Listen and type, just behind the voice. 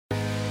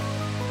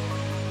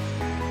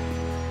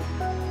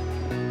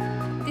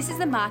This is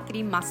the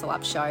Marketing Muscle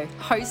Up Show,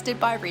 hosted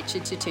by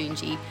Richard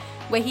Tutunji,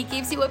 where he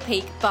gives you a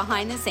peek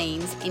behind the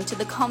scenes into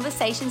the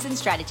conversations and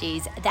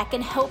strategies that can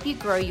help you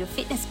grow your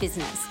fitness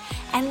business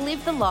and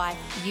live the life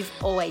you've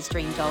always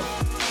dreamed of.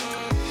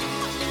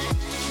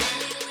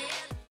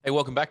 Hey,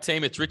 welcome back,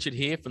 team. It's Richard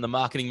here from the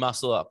Marketing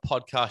Muscle Up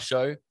podcast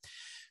show.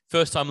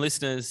 First-time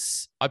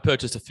listeners, I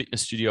purchased a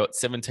fitness studio at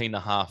 17 and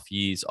a half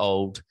years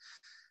old.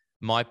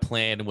 My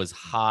plan was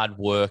hard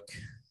work,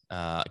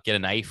 get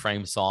an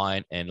A-frame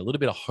sign, and a little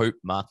bit of hope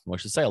marketing. I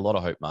should say a lot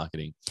of hope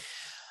marketing.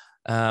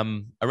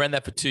 I ran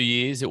that for 2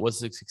 years. It was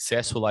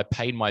successful. I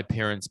paid my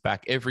parents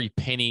back every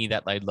penny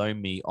that they loaned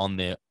me on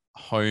their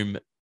home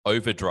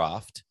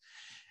overdraft.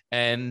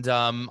 And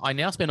I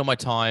now spend all my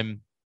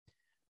time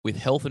with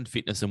health and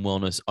fitness and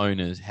wellness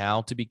owners,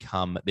 how to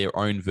become their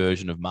own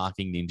version of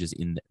marketing ninjas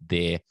in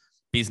their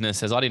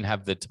business. As I didn't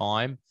have the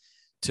time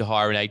to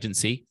hire an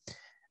agency,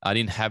 I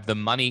didn't have the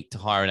money to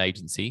hire an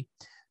agency.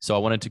 So I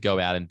wanted to go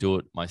out and do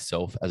it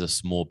myself as a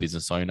small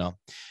business owner.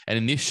 And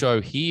in this show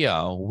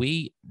here,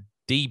 we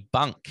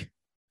debunk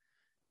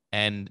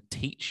and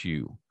teach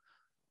you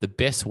the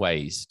best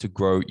ways to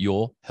grow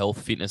your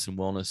health, fitness, and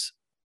wellness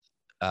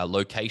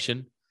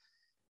location.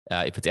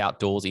 If it's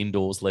outdoors,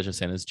 indoors, leisure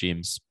centers,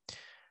 gyms.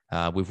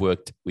 We've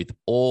worked with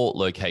all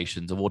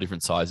locations of all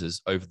different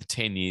sizes over the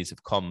 10 years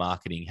of comm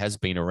marketing has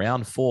been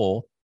around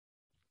for.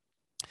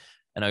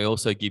 And I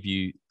also give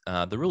you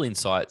the real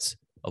insights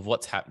of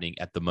what's happening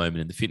at the moment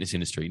in the fitness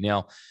industry.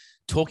 Now,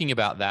 talking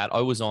about that,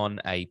 I was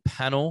on a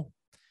panel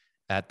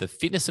at the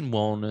Fitness and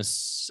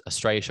Wellness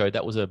Australia show.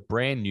 That was a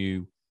brand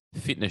new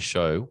fitness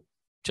show,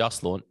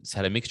 just launched. It's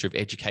had a mixture of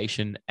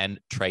education and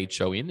trade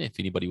show in. If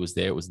anybody was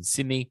there, it was in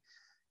Sydney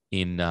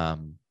in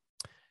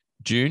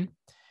June.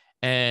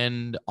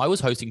 And I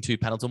was hosting two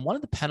panels. And one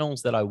of the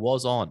panels that I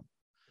was on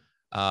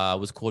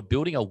was called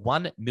Building a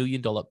 $1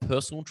 million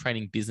Personal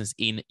Training Business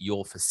in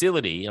Your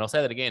Facility. And I'll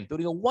say that again,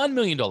 building a $1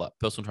 million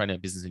personal training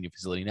business in your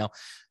facility. Now,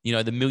 you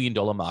know, the $1 million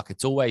mark,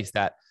 it's always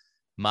that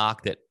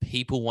mark that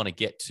people want to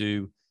get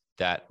to,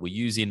 that we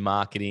use in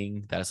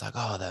marketing, that it's like,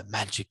 oh, the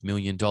magic $1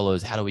 million.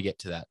 How do we get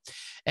to that?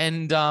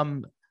 And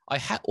I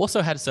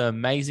also had some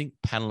amazing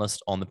panelists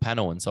on the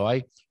panel. And so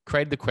I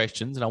created the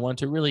questions and I wanted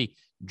to really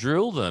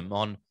drill them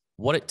on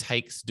what it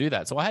takes to do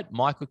that. So I had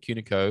Michael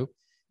Cunico.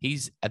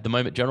 He's at the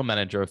moment general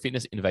manager of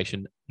fitness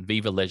innovation,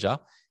 Viva Leisure.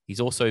 He's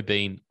also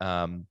been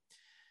many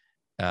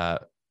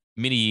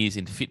years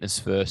in Fitness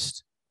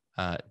First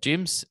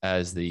gyms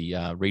as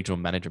the regional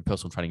manager and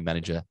personal training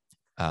manager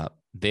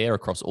there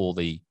across all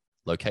the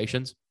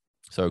locations.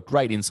 So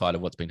great insight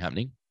of what's been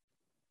happening.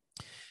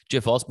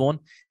 Jeff Osborne,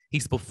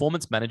 he's the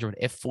performance manager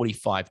at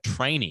F45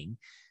 Training.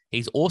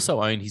 He's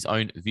also owned his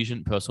own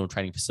Vision personal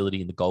training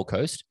facility in the Gold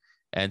Coast.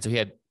 And so he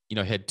had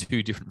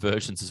two different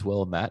versions as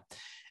well on that.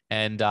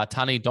 And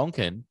Tani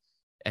Donkin,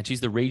 and she's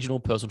the regional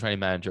personal training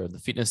manager of the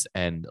fitness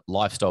and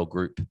lifestyle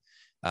group,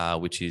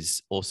 which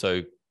is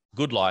also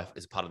Good Life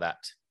as part of that.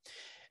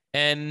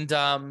 And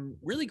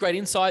really great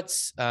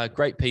insights,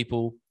 great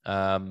people.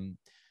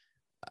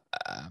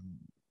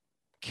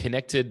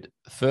 Connected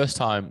first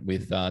time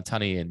with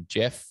Tani and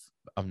Jeff.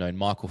 I've known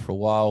Michael for a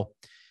while.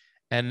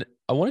 And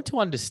I wanted to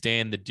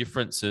understand the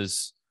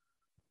differences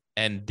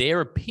and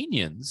their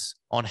opinions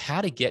on how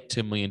to get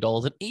to $1 million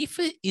and if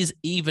it is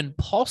even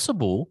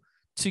possible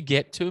to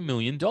get to $1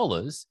 million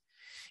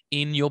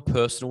in your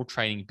personal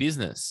training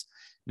business.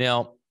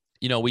 Now,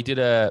 you know, we did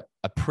a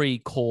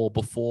pre-call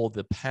before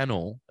the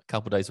panel a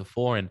couple of days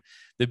before, and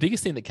the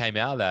biggest thing that came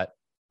out of that,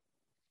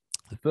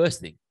 the first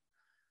thing,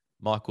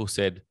 Michael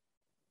said,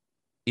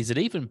 is it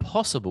even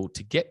possible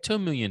to get to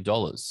 $1 million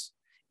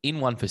in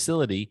one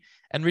facility?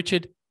 And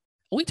Richard,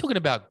 are we talking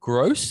about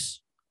gross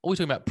or are we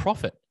talking about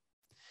profit?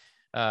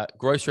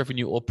 Gross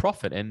revenue or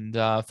profit. And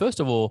first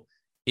of all,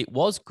 it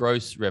was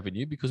gross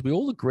revenue because we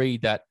all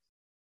agreed that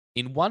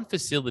in one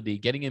facility,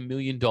 getting $1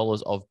 million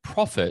of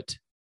profit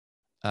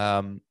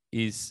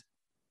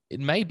it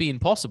may be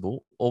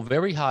impossible or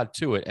very hard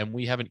to it. And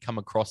we haven't come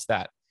across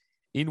that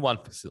in one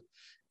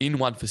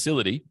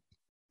facility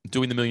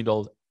doing the $1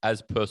 million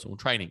as personal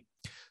training.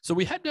 So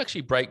we had to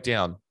actually break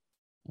down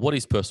what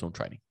is personal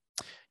training.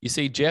 You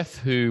see, Jeff,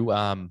 who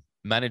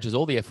manages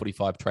all the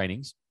F45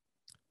 trainings,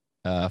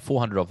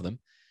 400 of them,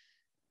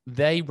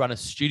 they run a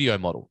studio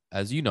model.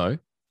 As you know,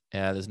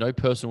 there's no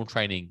personal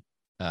training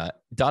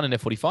done in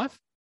F45.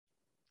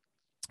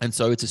 And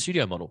so it's a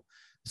studio model.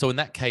 So in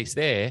that case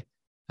there,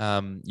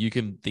 you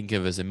can think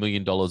of as $1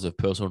 million of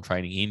personal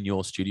training in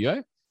your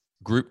studio,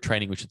 group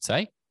training, we should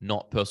say,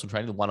 not personal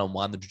training, the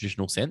one-on-one, the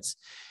traditional sense.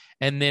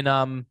 And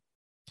then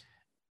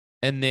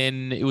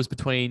it was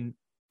between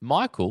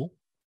Michael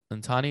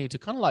and Tani to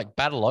kind of like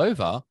battle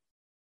over,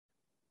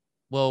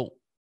 well,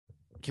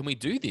 can we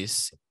do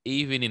this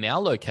even in our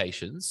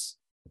locations?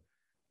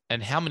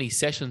 And how many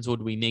sessions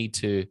would we need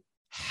to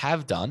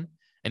have done?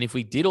 And if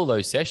we did all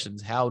those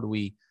sessions, how do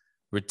we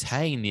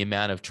retain the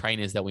amount of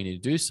trainers that we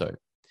need to do so?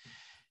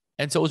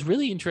 And so it was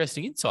really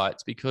interesting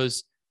insights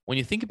because when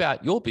you think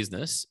about your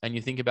business and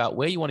you think about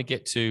where you want to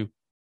get to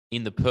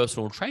in the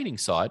personal training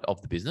side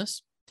of the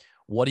business,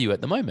 what are you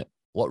at the moment?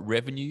 what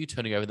revenue you're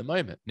turning over at the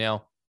moment.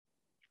 Now,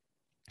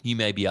 you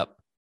may be up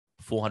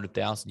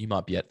 400,000, you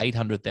might be at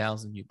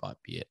 800,000, you might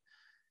be at,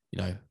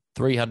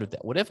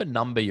 300,000, whatever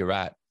number you're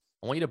at.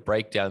 I want you to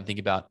break down and think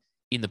about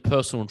in the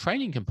personal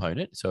training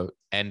component. So,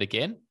 and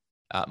again,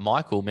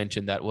 Michael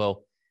mentioned that,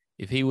 well,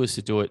 if he was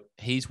to do it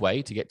his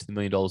way to get to the $1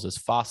 million as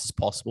fast as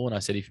possible, and I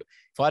said, if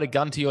I had a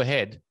gun to your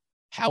head,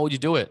 how would you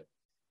do it?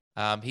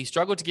 He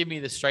struggled to give me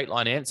the straight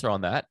line answer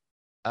on that.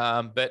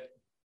 But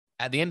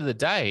at the end of the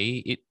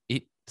day,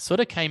 it sort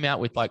of came out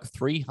with like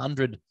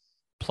 300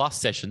 plus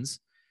sessions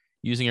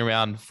using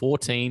around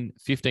 14,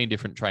 15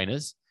 different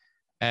trainers.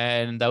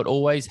 And they would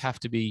always have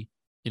to be,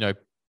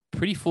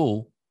 pretty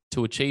full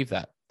to achieve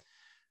that.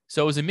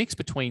 So it was a mix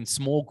between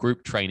small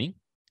group training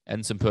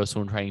and some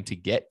personal training to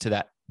get to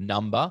that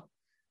number,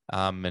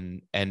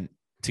 and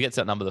to get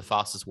to that number the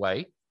fastest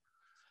way,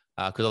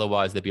 because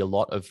otherwise there'd be a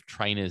lot of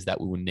trainers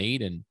that we would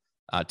need and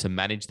to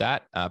manage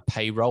that,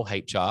 payroll,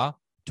 HR,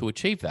 to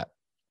achieve that.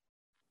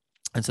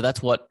 And so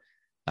that's what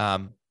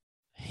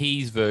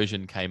his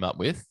version came up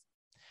with.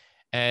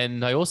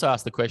 And I also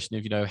asked the question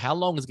of, how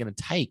long is it going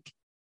to take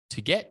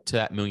to get to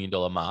that $1 million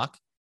mark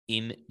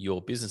in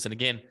your business? And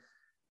again,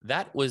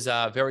 that was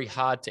very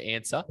hard to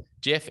answer.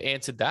 Jeff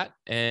answered that,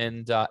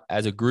 and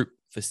as a group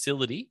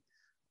facility,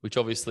 which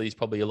obviously is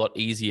probably a lot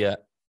easier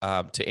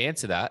to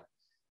answer that.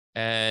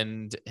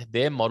 And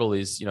their model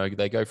is,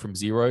 they go from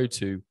 0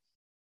 to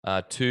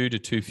 2 to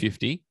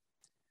 250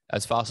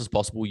 as fast as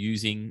possible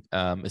using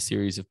a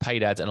series of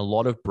paid ads and a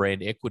lot of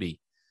brand equity.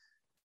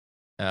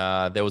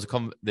 There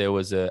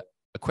was a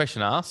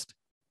question asked,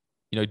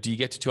 do you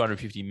get to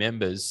 250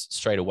 members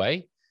straight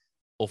away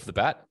off the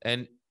bat?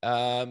 And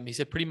he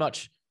said pretty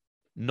much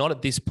not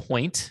at this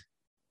point.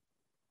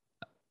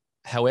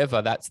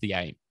 However, that's the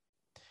aim.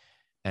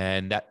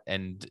 And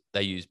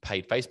they use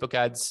paid Facebook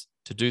ads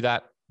to do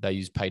that. They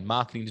use paid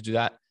marketing to do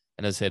that.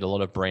 And as I said, a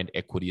lot of brand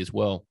equity as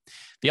well.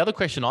 The other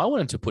question I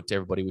wanted to put to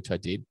everybody, which I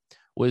did,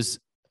 was,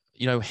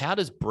 how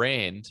does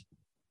brand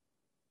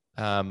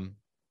fit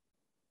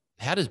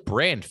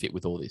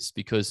with all this?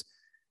 Because,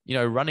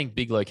 running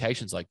big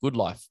locations like Good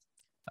Life,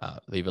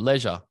 Viva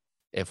Leisure,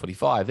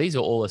 F45, these are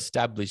all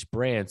established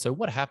brands. So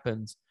what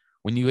happens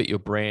when you get your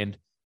brand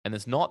and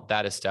it's not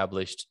that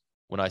established?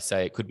 When I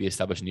say it could be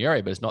established in the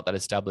area, but it's not that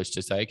established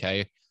to say,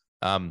 okay,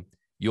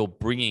 you're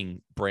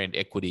bringing brand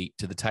equity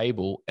to the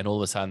table and all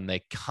of a sudden they're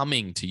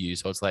coming to you.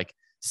 So it's like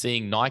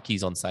seeing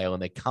Nikes on sale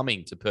and they're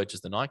coming to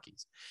purchase the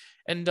Nikes.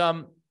 And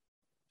I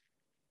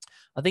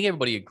think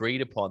everybody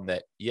agreed upon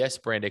that. Yes,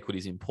 brand equity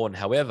is important.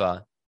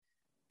 However,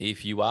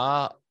 if you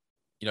are,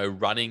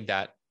 running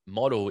that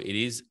model, it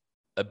is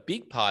a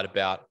big part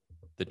about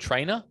the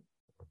trainer,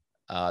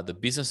 the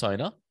business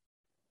owner,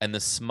 and the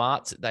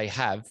smarts that they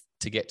have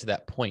to get to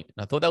that point.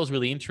 And I thought that was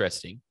really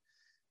interesting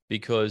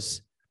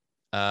because,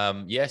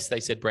 yes, they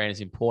said brand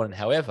is important.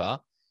 However,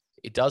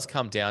 it does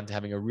come down to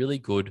having a really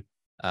good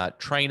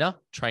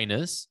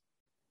trainers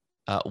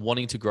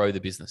wanting to grow the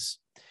business.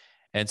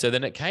 And so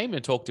then it came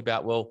and talked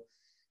about, well,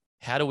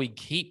 how do we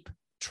keep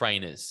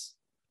trainers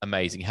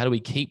amazing? How do we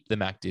keep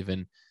them active?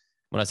 And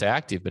when I say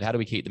active, but how do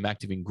we keep them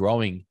active in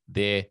growing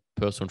their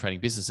personal training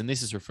business? And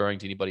this is referring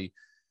to anybody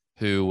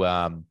who,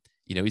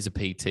 is a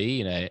PT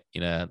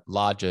in a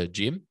larger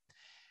gym.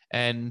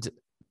 And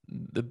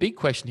the big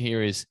question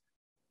here is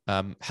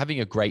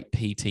having a great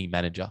PT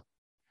manager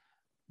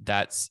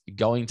that's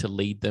going to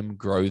lead them,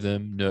 grow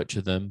them,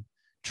 nurture them,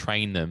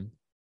 train them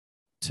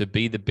to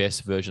be the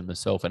best version of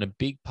themselves. And a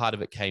big part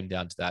of it came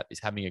down to that, is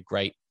having a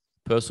great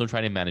personal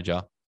training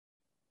manager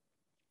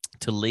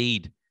to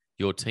lead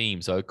your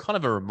team. So kind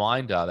of a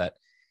reminder that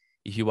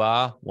if you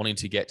are wanting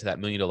to get to that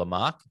 $1 million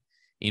mark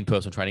in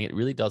personal training, it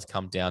really does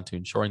come down to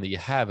ensuring that you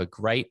have a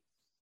great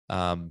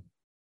kind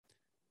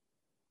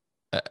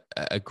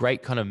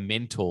of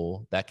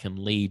mentor that can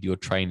lead your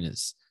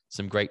trainers,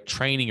 some great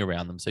training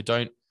around them. So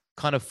don't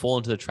kind of fall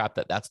into the trap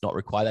that that's not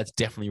required. That's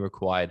definitely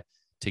required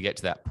to get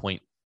to that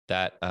point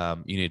that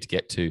you need to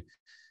get to.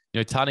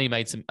 Tani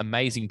made some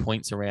amazing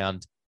points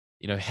around,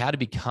 how to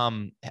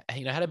become,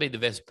 how to be the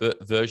best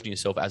version of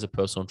yourself as a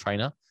personal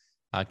trainer,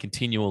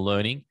 continual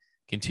learning,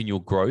 continual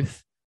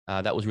growth.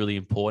 That was really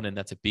important. And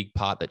that's a big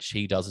part that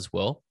she does as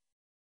well.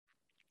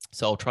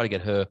 So I'll try to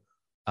get her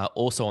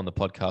also on the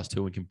podcast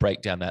too. We can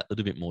break down that a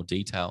little bit more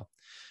detail.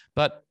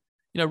 But,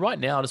 right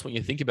now, I just want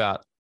you to think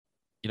about,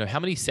 how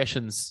many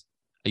sessions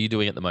are you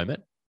doing at the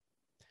moment?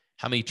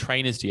 How many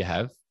trainers do you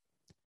have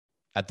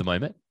at the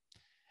moment?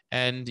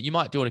 And you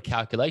might do a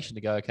calculation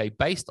to go, okay,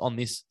 based on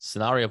this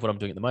scenario of what I'm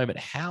doing at the moment,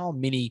 how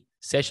many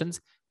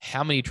sessions,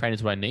 how many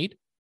trainers would I need?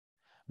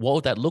 What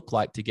would that look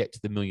like to get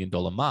to the $1 million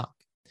mark?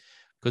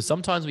 Because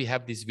sometimes we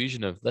have this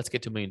vision of let's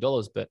get to $1 million,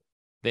 but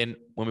then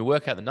when we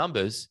work out the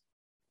numbers,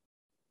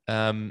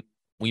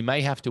 we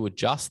may have to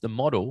adjust the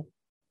model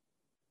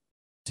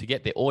to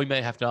get there, or we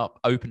may have to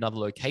open another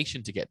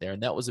location to get there.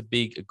 And that was a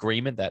big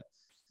agreement that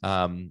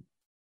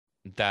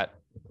that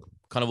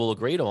kind of all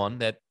agreed on,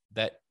 that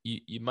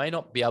you may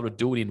not be able to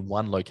do it in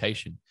one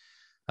location.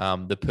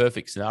 The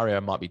perfect scenario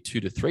might be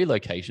 2 to 3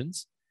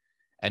 locations,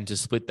 and to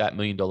split that $1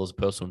 million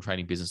personal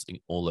training business in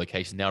all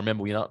locations. Now,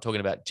 remember, we're not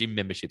talking about gym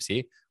memberships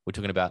here. We're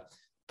talking about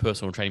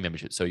personal training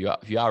memberships. So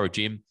if you are a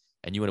gym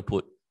and you want to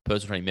put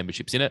personal training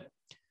memberships in it,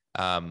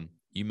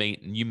 you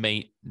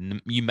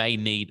may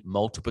need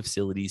multiple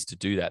facilities to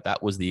do that.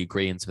 That was the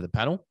agreement for the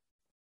panel.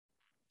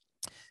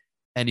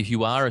 And if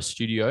you are a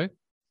studio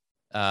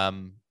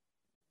and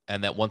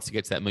that wants to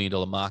get to that $1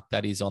 million mark,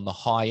 that is on the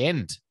high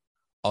end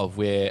of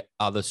where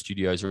other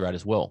studios are at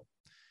as well.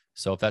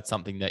 So if that's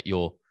something that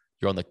you're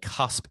on the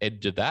cusp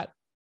edge of that,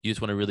 you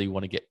just really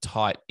want to get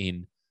tight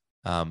in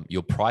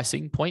your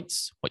pricing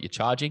points, what you're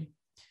charging,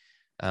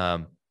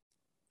 how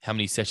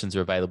many sessions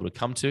are available to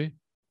come to,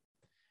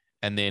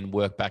 and then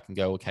work back and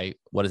go, okay,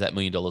 what does that $1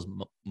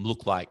 million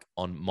look like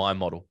on my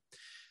model?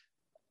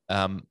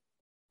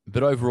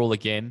 But overall,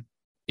 again,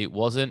 it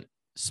wasn't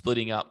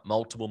splitting up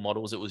multiple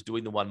models. It was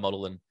doing the one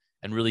model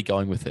and really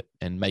going with it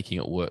and making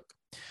it work.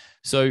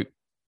 So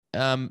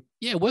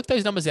work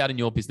those numbers out in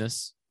your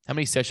business. How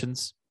many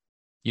sessions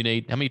you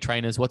need? How many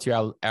trainers? What's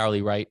your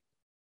hourly rate?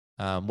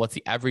 What's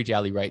the average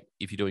hourly rate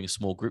if you're doing a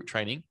small group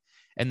training?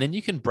 And then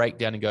you can break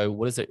down and go,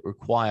 what does it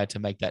require to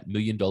make that $1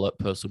 million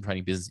personal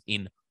training business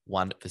in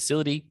one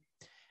facility?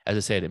 As I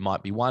said, it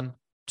might be 1,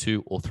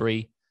 2, or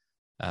 3.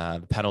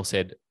 The panel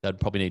said they'd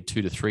probably need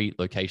 2 to 3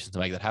 locations to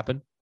make that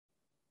happen.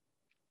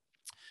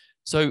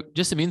 So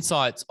just some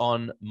insights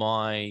on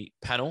my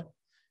panel,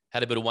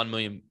 how to build a 1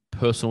 million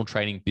personal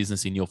training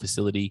business in your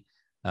facility.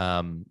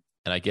 And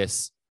I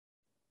guess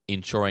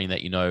ensuring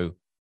that you know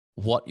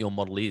what your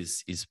model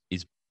is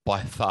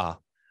by far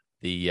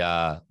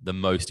the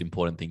most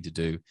important thing to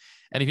do.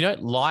 And if you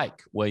don't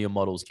like where your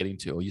model is getting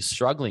to, or you're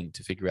struggling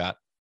to figure out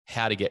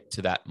how to get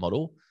to that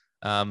model,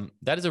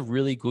 that is a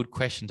really good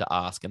question to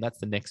ask. And that's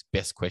the next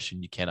best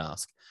question you can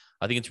ask.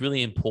 I think it's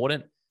really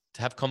important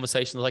to have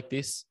conversations like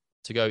this,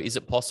 to go, is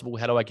it possible?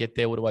 How do I get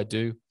there? What do I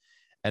do?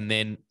 And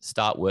then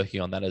start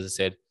working on that. As I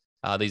said,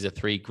 these are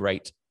 3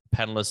 great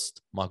panelists,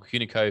 Michael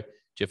Cunico,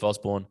 Jeff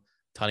Osborne,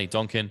 Tani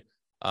Donkin.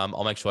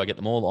 I'll make sure I get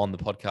them all on the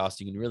podcast.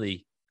 You can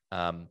really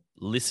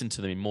listen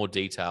to them in more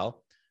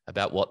detail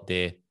about what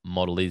their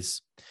model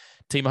is.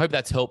 Team, I hope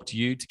that's helped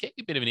you to get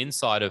you a bit of an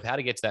insight of how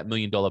to get to that $1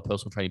 million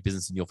personal training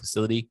business in your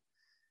facility.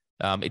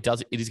 It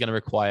is going to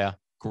require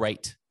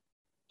great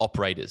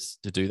operators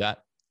to do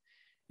that.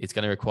 It's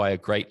going to require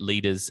great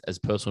leaders as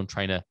personal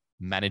trainer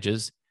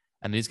managers,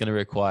 and it is going to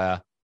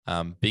require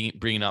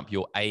bringing up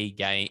your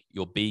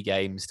B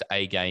games to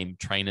A game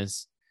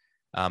trainers,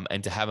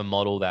 and to have a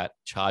model that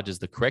charges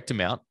the correct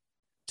amount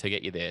to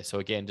get you there. So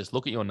again, just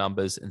look at your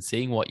numbers and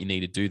seeing what you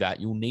need to do that.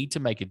 You'll need to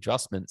make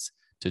adjustments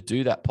to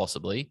do that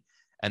possibly,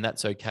 and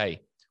that's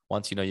okay.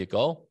 Once you know your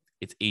goal,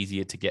 it's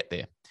easier to get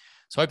there.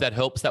 So I hope that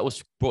helps. That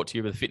was brought to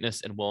you by the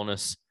Fitness and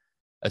Wellness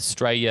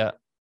Australia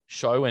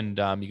show, and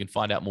you can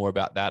find out more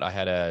about that. I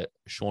had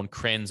Sean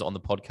Krenz on the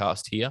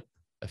podcast here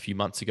a few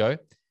months ago,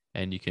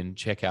 and you can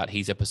check out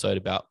his episode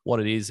about what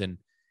it is and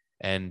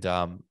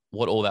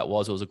what all that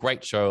was. It was a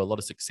great show, a lot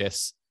of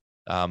success,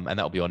 and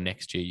that will be on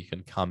next year. You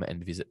can come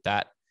and visit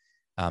that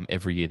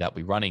every year that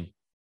we're running.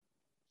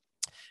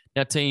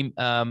 Now, team,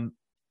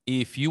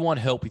 if you want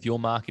help with your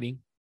marketing,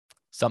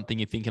 something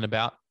you're thinking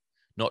about,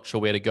 not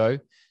sure where to go,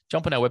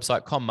 jump on our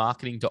website,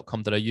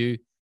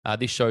 commarketing.com.au.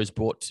 This show is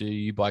brought to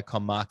you by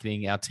Com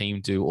Marketing. Our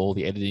team do all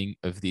the editing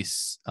of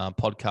this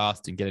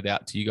podcast and get it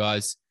out to you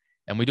guys.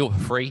 And we do it for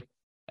free.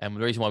 And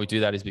the reason why we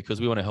do that is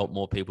because we want to help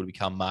more people to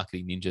become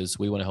marketing ninjas.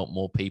 We want to help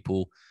more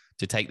people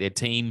to take their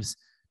teams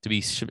to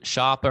be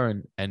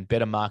sharper and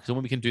better marketers. And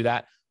when we can do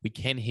that, we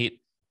can hit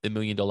the $1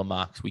 million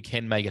marks. We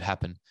can make it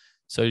happen.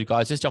 So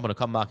guys, just jump on to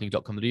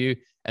commarketing.com.au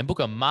and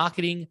book a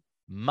marketing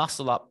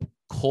muscle up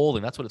call.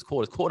 And that's what it's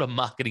called. It's called a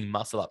marketing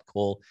muscle up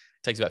call.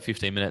 It takes about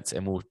 15 minutes,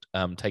 and we'll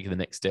take you the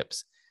next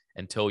steps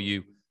and tell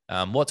you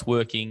what's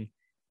working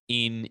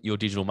in your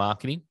digital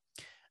marketing,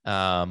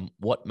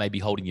 what may be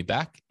holding you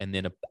back, and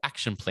then an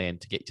action plan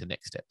to get you to the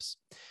next steps.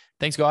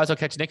 Thanks, guys. I'll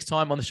catch you next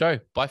time on the show.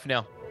 Bye for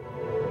now.